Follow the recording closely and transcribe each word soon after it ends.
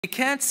You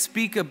can't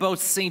speak about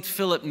St.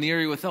 Philip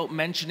Neri without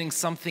mentioning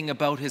something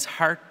about his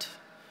heart.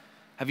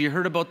 Have you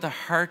heard about the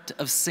heart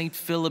of St.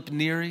 Philip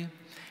Neri?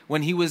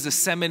 When he was a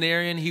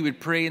seminarian, he would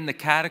pray in the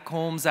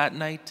catacombs at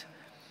night.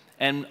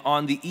 And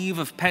on the eve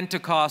of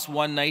Pentecost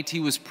one night, he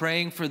was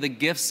praying for the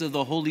gifts of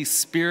the Holy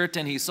Spirit,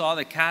 and he saw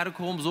the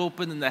catacombs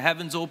open and the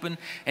heavens open,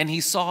 and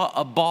he saw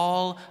a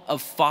ball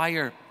of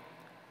fire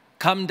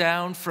come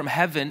down from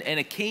heaven, and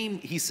it came,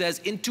 he says,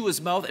 into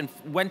his mouth and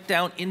went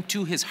down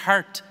into his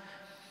heart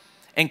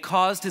and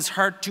caused his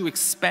heart to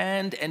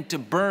expand and to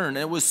burn. And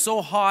it was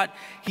so hot,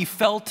 he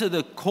fell to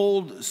the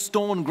cold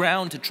stone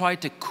ground to try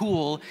to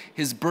cool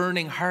his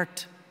burning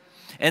heart.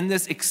 And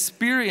this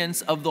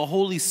experience of the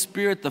Holy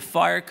Spirit, the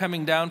fire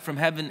coming down from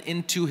heaven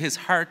into his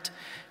heart,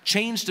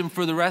 changed him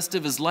for the rest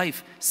of his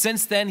life.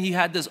 Since then, he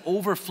had this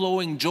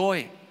overflowing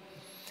joy.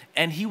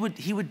 And he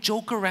would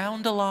joke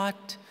around a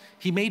lot.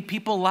 He made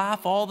people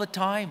laugh all the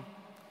time.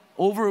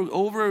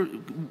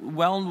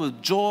 Overwhelmed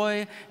with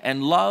joy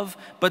and love.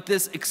 But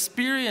this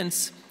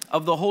experience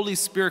of the Holy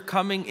Spirit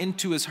coming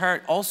into his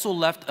heart also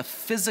left a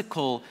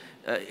physical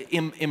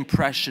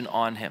impression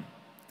on him.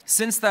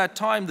 Since that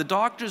time, the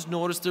doctors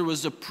noticed there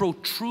was a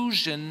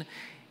protrusion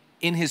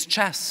in his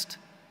chest.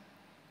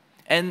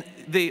 And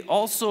they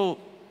also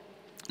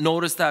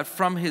noticed that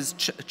from his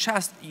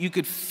chest, you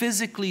could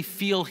physically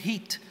feel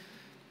heat.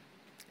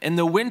 In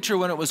the winter,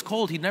 when it was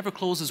cold, he'd never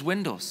close his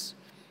windows.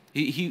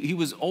 He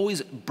was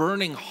always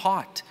burning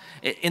hot.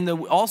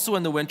 Also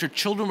in the winter,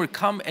 children would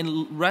come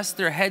and rest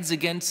their heads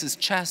against his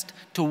chest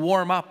to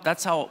warm up.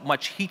 That's how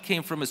much heat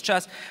came from his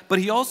chest. But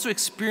he also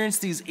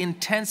experienced these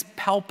intense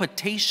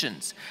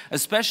palpitations,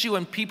 especially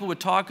when people would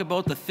talk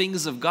about the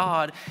things of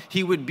God.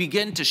 He would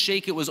begin to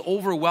shake. It was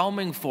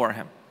overwhelming for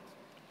him.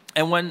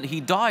 And when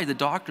he died, the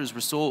doctors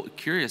were so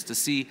curious to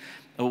see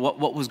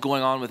what was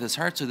going on with his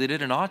heart. So they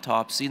did an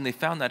autopsy, and they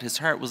found that his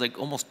heart was like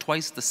almost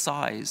twice the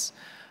size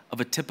of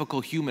a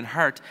typical human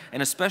heart,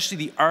 and especially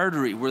the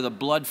artery where the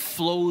blood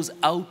flows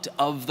out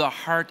of the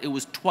heart. It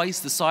was twice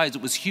the size.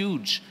 It was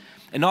huge.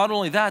 And not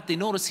only that, they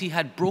noticed he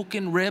had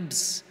broken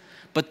ribs,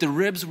 but the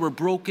ribs were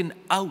broken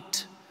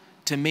out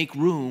to make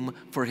room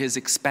for his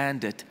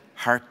expanded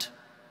heart.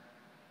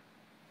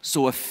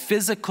 So a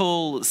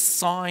physical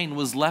sign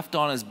was left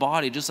on his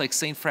body, just like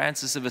St.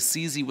 Francis of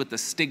Assisi with the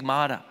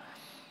stigmata.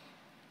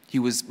 He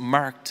was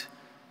marked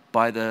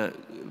by the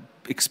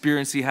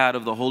experience he had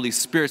of the Holy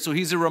Spirit. So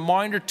he's a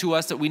reminder to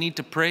us that we need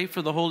to pray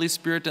for the Holy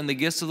Spirit and the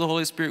gifts of the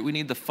Holy Spirit. We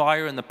need the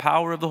fire and the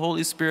power of the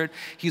Holy Spirit.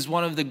 He's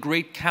one of the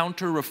great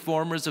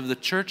counter-reformers of the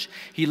church.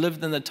 He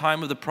lived in the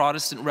time of the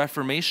Protestant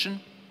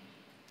Reformation.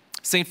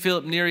 St.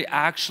 Philip Neri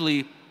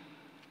actually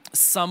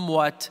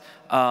somewhat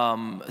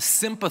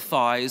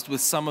sympathized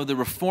with some of the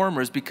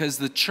reformers because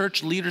the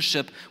church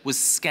leadership was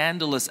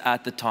scandalous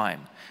at the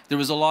time. There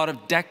was a lot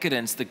of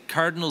decadence. The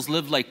cardinals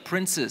lived like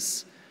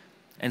princes.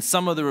 And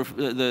some of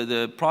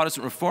the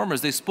Protestant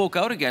reformers, they spoke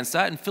out against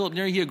that, and Philip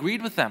Neri, he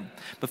agreed with them.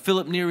 But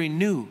Philip Neri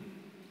knew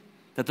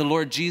that the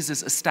Lord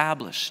Jesus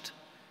established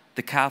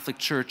the Catholic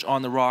Church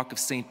on the rock of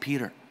St.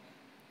 Peter,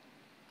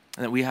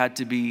 and that we had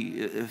to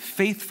be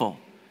faithful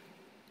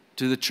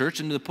to the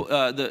church. And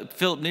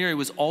Philip Neri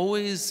was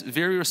always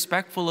very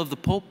respectful of the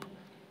Pope.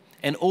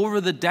 And over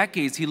the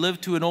decades, he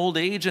lived to an old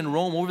age in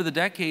Rome. Over the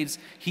decades,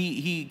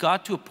 he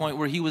got to a point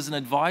where he was an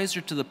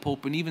advisor to the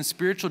Pope and even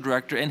spiritual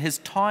director. And his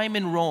time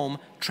in Rome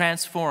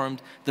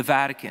transformed the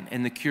Vatican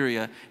and the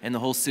Curia and the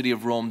whole city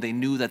of Rome. They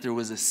knew that there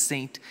was a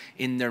saint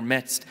in their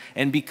midst.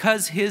 And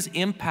because his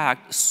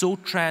impact so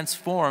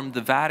transformed the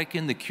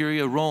Vatican, the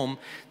Curia, Rome,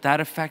 that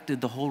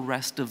affected the whole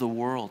rest of the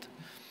world.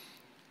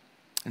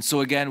 And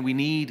so again,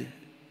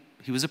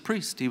 he was a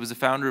priest. He was a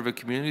founder of a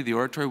community, the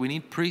oratory. We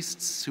need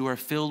priests who are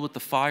filled with the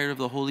fire of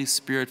the Holy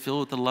Spirit,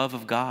 filled with the love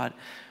of God,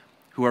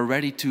 who are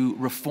ready to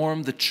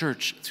reform the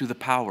church through the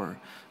power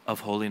of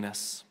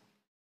holiness.